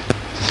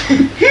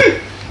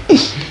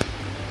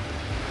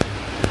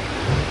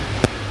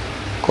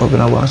 Cause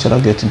Bena boy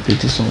actually getting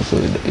pretty soon, so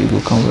it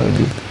will come right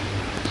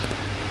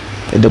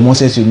there. The more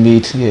sense you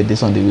made, yeah,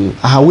 this one they will.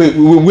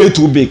 Way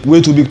too big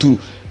to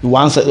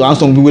one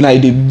song be when I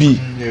did B.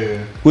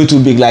 Yeah. Way too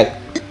big. Like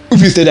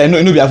if you stay there,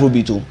 no be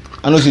Afrobeat too.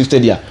 I know you stay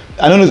there.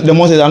 I don't know the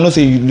more sense. I know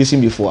say you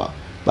listen before,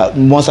 but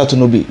Monster to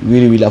no be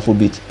really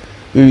Afrobeat.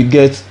 We will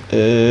get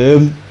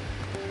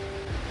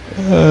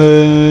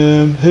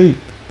hey,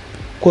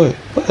 what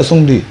a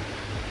song day?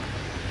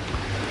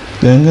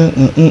 I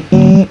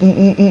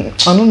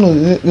don't know.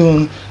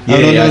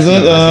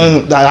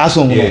 That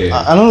song.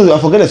 Yeah. I don't know. I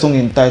forget the song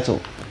in title.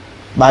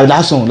 But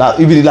that song, that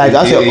if it like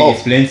that's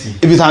it's plenty.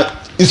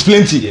 It's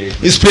plenty. Yeah.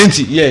 It's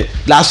plenty. Yeah,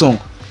 that song.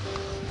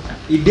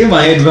 It did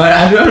my head, but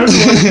I don't know.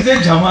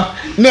 It's Jama.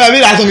 No, I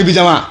mean that song it be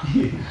Jama.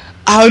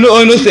 I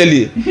know sell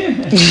it.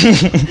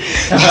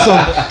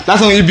 That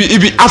song it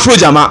be Afro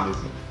Jama.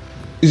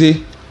 You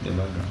see?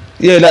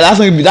 Yeah, that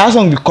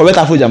song be correct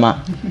Afro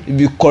Jama. It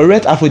be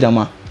correct Afro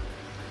Jama.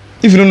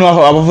 If you don't know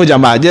Afro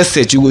Jama, just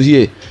search, you go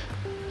here.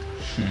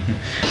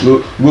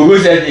 Go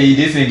said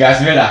this in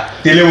Gasmela.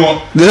 Tell him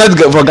what. They said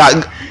for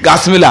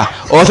Gasmela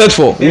or said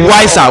for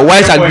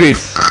Wiser great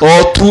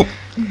or two.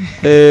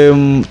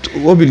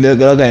 What be the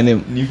other guy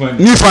name?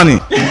 Nifani.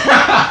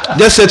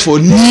 Just search for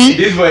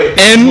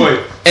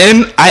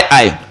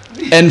N-I-I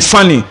and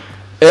funny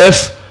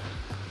F-U-N-N-Y.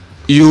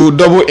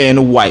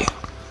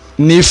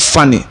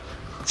 Nifani.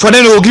 For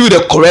them, they will give you the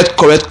correct.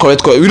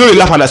 We don't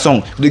laugh at the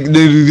song. They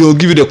will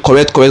give you the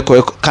correct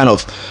kind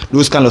of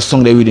those kind of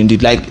songs they really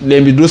did. Like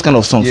there be those kind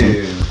of songs.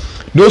 Yeah.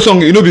 Those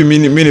songs you know be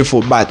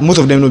meaningful, but most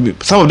of them no be.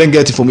 Some of them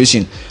get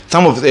information.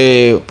 Some of for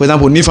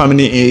example, Ni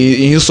Family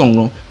in his song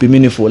no be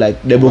meaningful.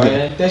 Like the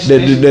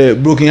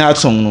broken heart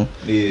song no,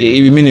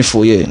 it be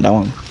meaningful. Yeah, that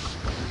one.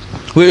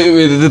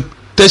 With the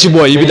Teshy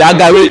boy, you be that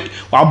guy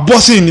while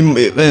bossing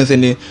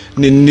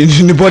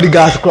the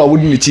bodyguard crowd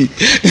wouldn't meet you.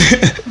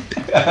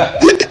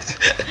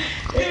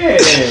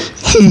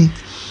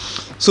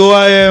 So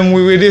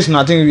with this,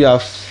 I think we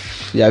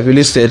have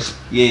really said.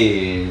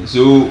 Yeah.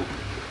 So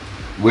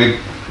with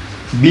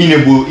being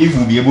able, if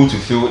we'll be able to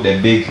fill the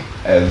big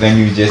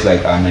venues just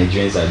like our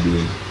Nigerians are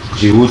doing,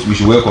 we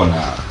should work on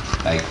our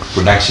like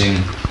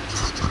production,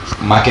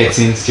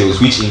 marketing skills,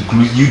 which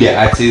includes you the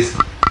artist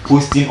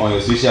posting on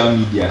your social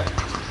media.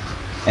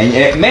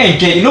 And man,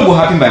 you know what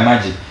happen by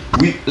magic.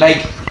 We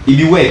like if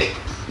you work,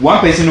 one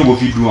person no go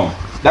fit do am.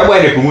 That's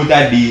why the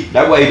promoter dey,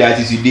 that's why the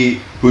artist dey,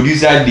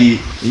 producer dey,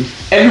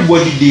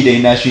 everybody dey the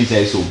industry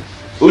inside so.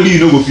 Only you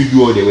no go fit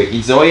do all the work.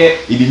 It's all yeah,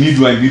 if me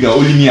do and you do,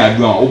 only me I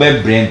do am.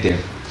 Over brain them.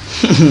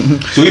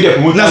 So if the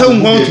promoter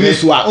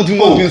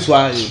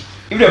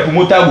if the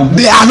promoter go,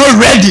 they are not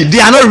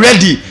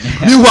ready.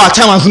 Meanwhile,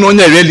 time is not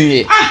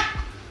ready.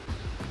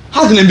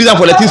 How can they be that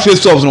for letting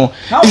space jobs no?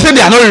 He said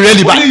they are not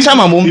ready, but time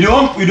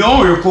you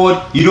don't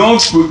record, you don't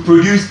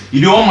produce,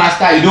 you don't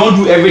master, you don't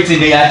do everything.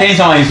 They are telling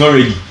someone is not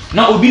ready.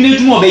 Now obi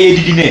need more be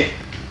did ne.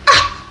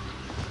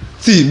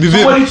 See,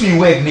 somebody to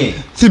work ne.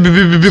 See,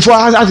 before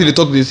I actually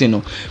talk this, you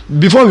know,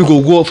 before we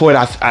go forward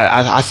as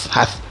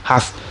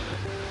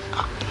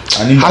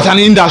an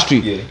industry,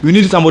 yeah. We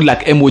need somebody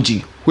like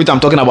MOG, which I'm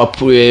talking about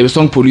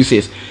song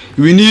producers.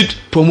 We need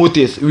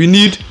promoters. We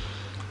need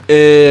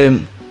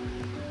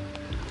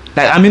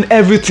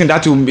everything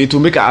that will make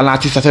an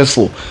artist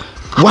successful.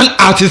 One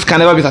artist can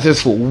never be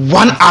successful.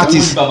 One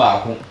artist.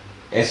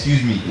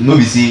 Excuse me, no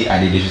be say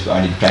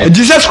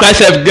Jesus Christ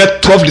have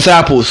get 12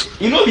 disciples.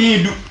 You know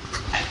me do.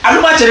 I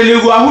don't match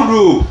any go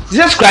ahudu.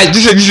 Jesus Christ,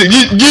 Jesus.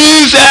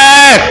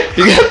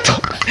 You get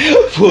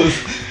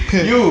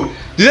 12. You.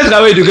 Jesus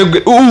Christ you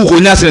get go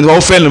nyase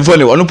no friend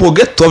no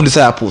get 12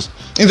 disciples.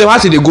 In the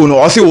matter they go no,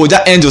 or say we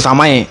just angels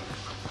am I.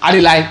 I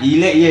dey like.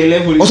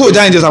 Also we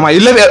just angels am I.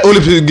 11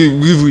 only people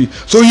give you.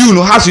 So you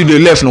know how to the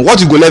left no.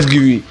 What you go left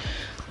give you.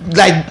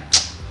 Like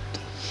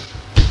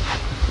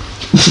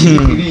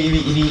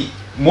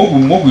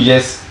Mogu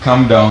just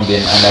calm down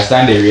then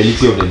understand the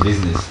reality of the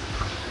business.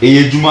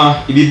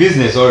 Juma, it be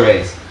business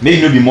alright. Make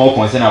you no be more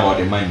concerned about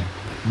the money.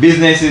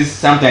 Businesses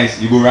sometimes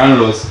you go run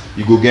loss,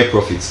 you go get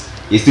profits.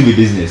 It still be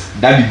business.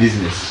 That be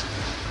business.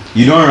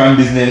 You don't run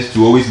business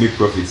to always make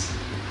profits.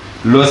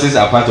 Losses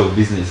are part of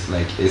business.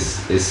 Like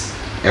it's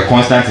a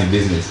constant in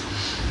business.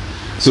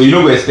 So you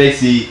don't go expect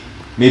see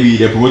maybe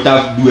the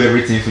promoter do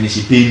everything finish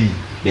he pay me.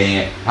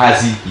 Then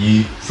as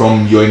you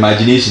from your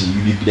imagination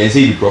you be then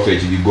say the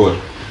prophet you be God.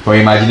 From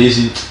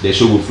imagination the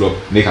show go flop,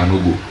 make a no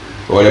go.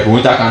 Or the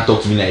promoter can't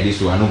talk to me like this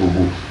so I no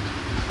go.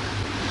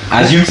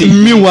 As you think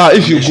meanwhile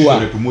if you go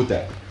the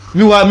promoter.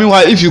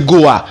 Meanwhile if you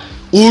go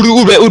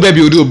who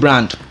be do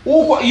brand.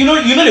 You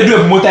know they do a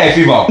promoter a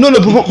favor. No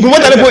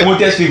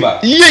promoter's favor.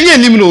 Yeah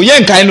him no,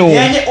 yeah kind no.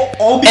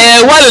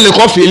 While the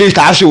coffee list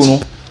I show no.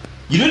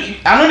 You know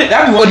I know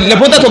that be what the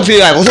promoter talk say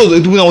like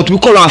also to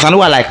call around and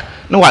like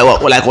no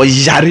like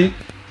Jari.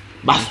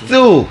 But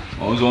still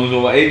no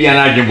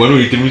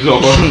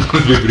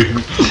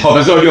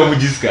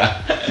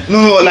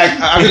like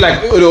I feel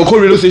like the call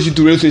radio station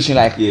to radio station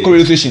like call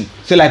radio station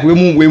say like we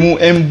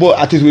move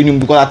artists we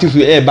because artists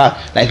we air back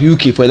like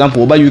UK for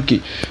example over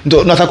UK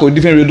not a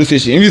different radio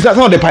station if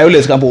some of the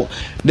pilots campo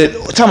the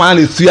time and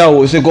the 3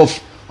 hours say go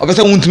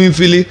officer want me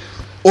feel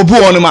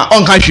obu on my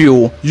own country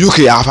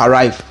UK have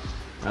arrived.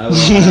 I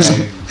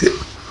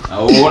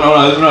want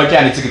to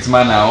carry tickets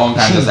man now on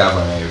kind of have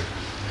arrived.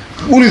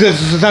 Who is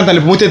sometimes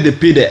promoted they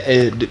pay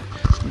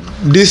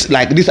this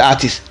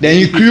artist then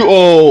you crew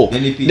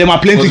them are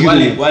plenty people.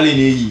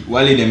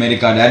 Wale the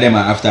medical that them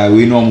after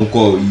we know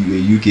call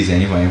UK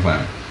and if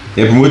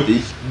they promote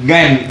the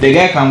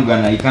guy come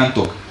Ghana he can't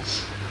talk.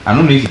 I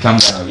don't know if he come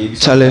Ghana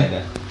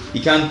he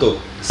can't talk.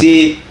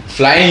 Say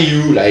flying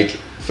you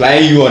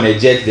on a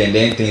jet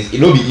then things it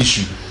no be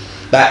issue.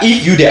 But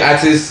if you the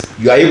artist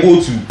you are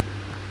able to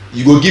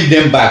you go give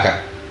them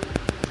back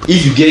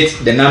if you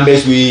get the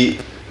numbers we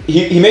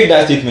he make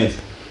that statement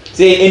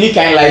say any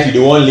kind life you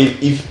don't want live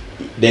if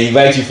they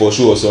invite you for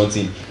show or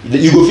something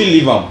you go feel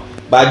live am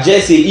but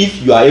just say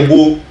if you are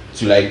able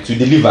to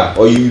deliver,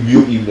 or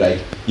you like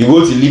you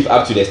go to live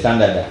up to the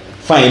standard.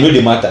 Fine, you know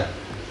the matter.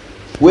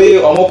 We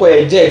omoko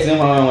jets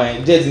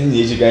jets in the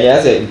Nigeria.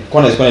 Yeah, say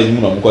corners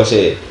mu no mko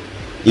share.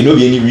 You know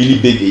be any really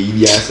big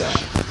answer.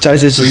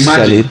 So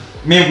imagine.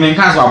 Me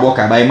can't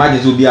waboka, but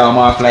imagine to be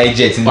our fly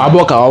jets.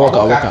 Waboka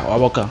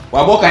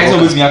is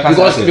always me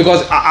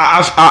because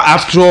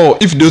after all,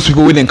 if those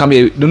people when they come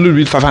here, they don't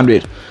reach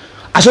 500.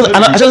 I should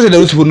say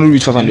those people don't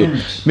reach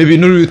 500. Maybe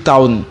no reach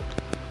 1,000.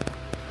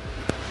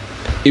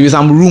 If it's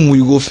some room we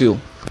go fill.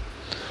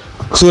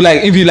 So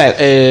like if you like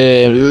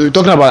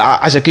talking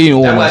about Ashake,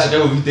 you know, Ashake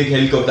will take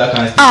helicopter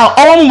can.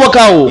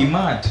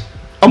 Mad.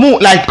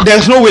 Like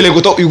there's no way they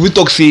go talk. If we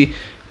talk say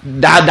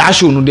that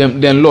show no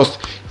them lost.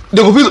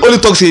 They go only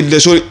talk say the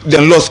show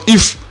them lost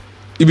if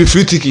it be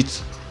free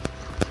tickets.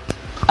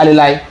 I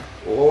lie.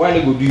 Why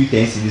they go do you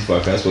 10 CDs for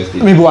a transport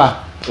station? Maybe what?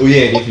 Oh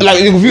yeah, definitely. Like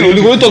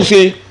they go talk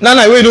say no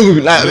wait no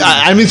go like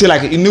I mean say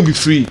like it no be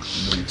free.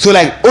 So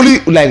like only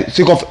like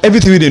sake of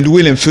everything they do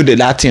when them feel the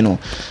Latin, you know.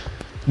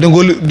 They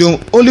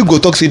only go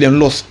talk say them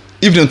lost.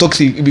 If they talk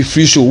say it be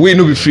free show, we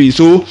no be free.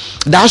 So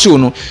that show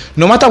no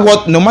matter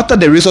what, no matter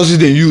the resources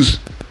they use,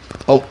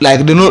 or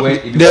like they know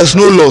there's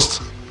no loss.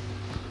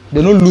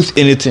 They don't lose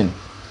anything.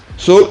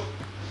 So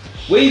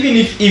well, even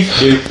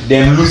if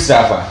they lose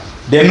Safa,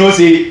 they know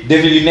say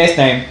definitely next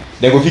time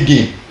they go fit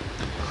gain.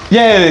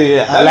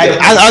 Yeah. Like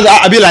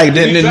I be like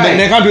they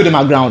can't build them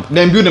at ground.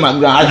 Then build them at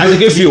ground. I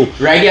can feel.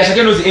 Right there, I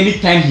can know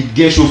anytime he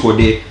get show for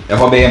there.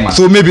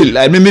 So maybe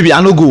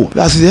I no go.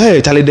 I say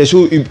hey, Charlie, the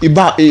show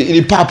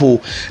in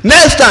purple.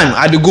 Next time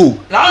I go.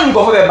 Now you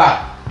go for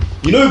back.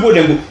 You know people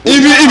them go.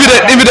 If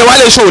the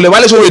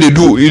Wale show where they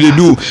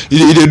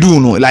do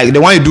no like the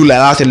one you do like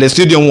last the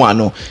stadium one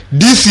no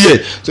this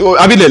year. So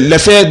I mean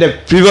the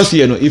previous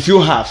year no if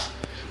you have.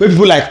 Where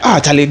people like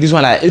Charlie this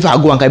one like if I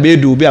go and can be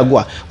go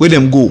where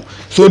them go.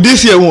 So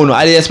this year no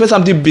I expect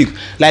something big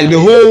like the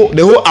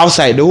whole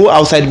outside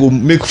go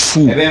make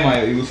full.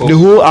 The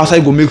whole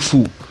outside go make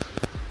full.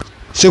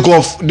 Sake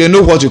of they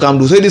know what you can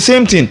do. So it's the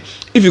same thing.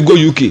 If you go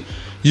UK,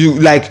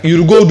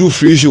 you go do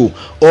free show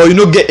or you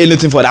don't get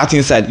anything for that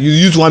inside. You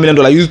use $1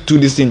 million, use to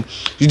this thing.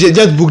 You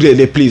just book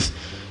the place.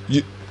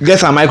 You get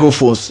some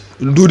microphones,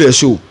 do the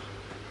show.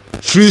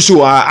 Free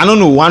show. I don't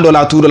know $1,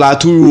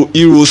 $2,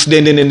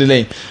 €2,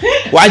 then.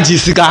 Why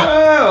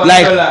Jessica?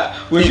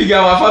 Like we figure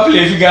our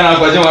family figure now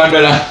for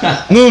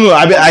 $1. No.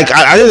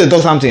 I just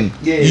talk something.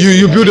 Yeah,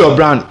 you build your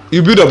brand.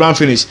 You build your brand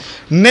finish.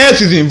 Next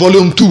season,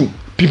 volume 2,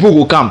 people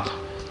will come.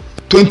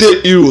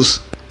 €20,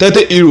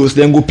 €30,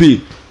 then go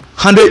pay.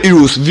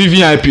 €100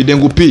 VVIP, then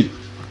go pay.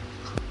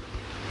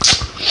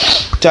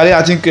 Charlie,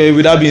 I think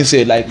with that being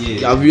said, like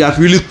we have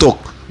really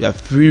talked. We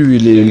have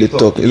really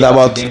talk. It's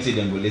about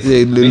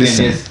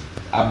listen.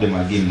 Up them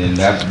again, then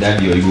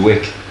that you will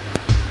work.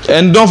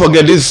 And don't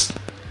forget this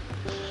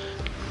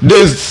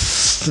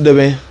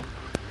the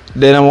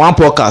one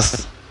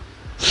podcast.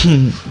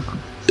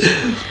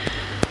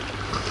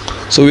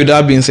 So with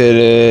that being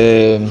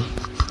said,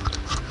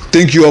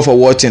 thank you all for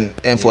watching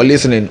and for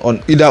listening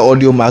on either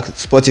Audio Mac,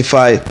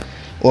 Spotify,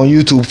 on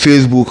YouTube,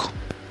 Facebook,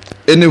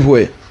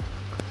 anywhere.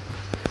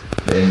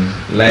 Then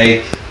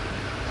like,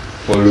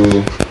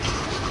 follow,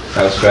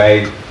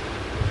 subscribe,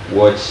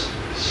 watch,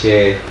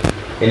 share,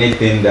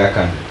 anything that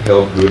can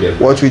help grow the.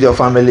 Watch with your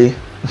family.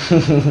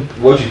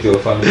 Watch with your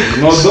family.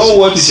 No, don't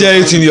watch. Share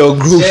it in your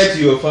group. Share it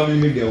to your family,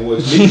 make them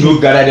watch. Make you no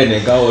gather them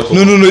and can watch.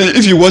 No.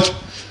 If you watch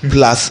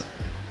plus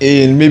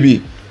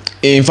maybe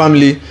in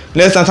family.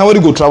 Next time somebody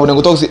go travel, then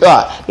go talk say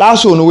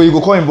last show no way you go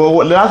call him,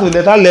 but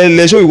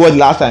let's show you what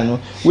last time no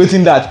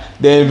waiting that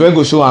then we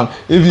go show him.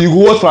 If you go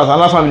watch for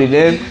another family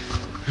then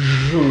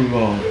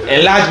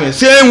enlargement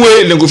same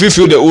way then go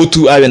feel the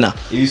O2 arena.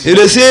 It's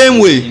the same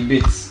way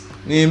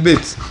in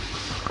bits.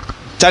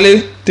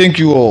 Charlie, thank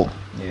you all.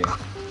 Yeah.